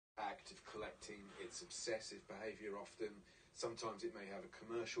of collecting, it's obsessive behaviour often. Sometimes it may have a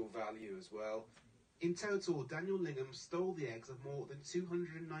commercial value as well. In total, Daniel Lingham stole the eggs of more than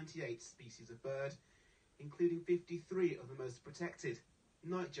 298 species of bird, including 53 of the most protected: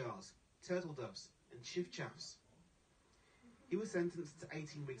 nightjars, turtle doves and chiffchaffs. He was sentenced to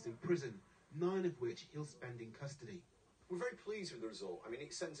 18 weeks in prison, 9 of which he'll spend in custody. We're very pleased with the result. I mean,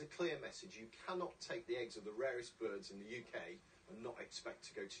 it sends a clear message. You cannot take the eggs of the rarest birds in the UK and not expect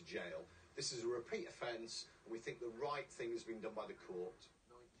to go to jail. This is a repeat offence, and we think the right thing has been done by the court.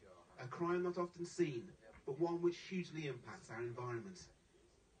 A crime not often seen, but one which hugely impacts our environment.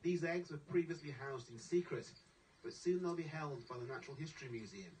 These eggs were previously housed in secret, but soon they'll be held by the Natural History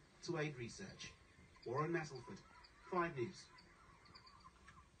Museum to aid research. Warren Nestleford, 5 News.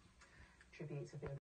 Tributes have been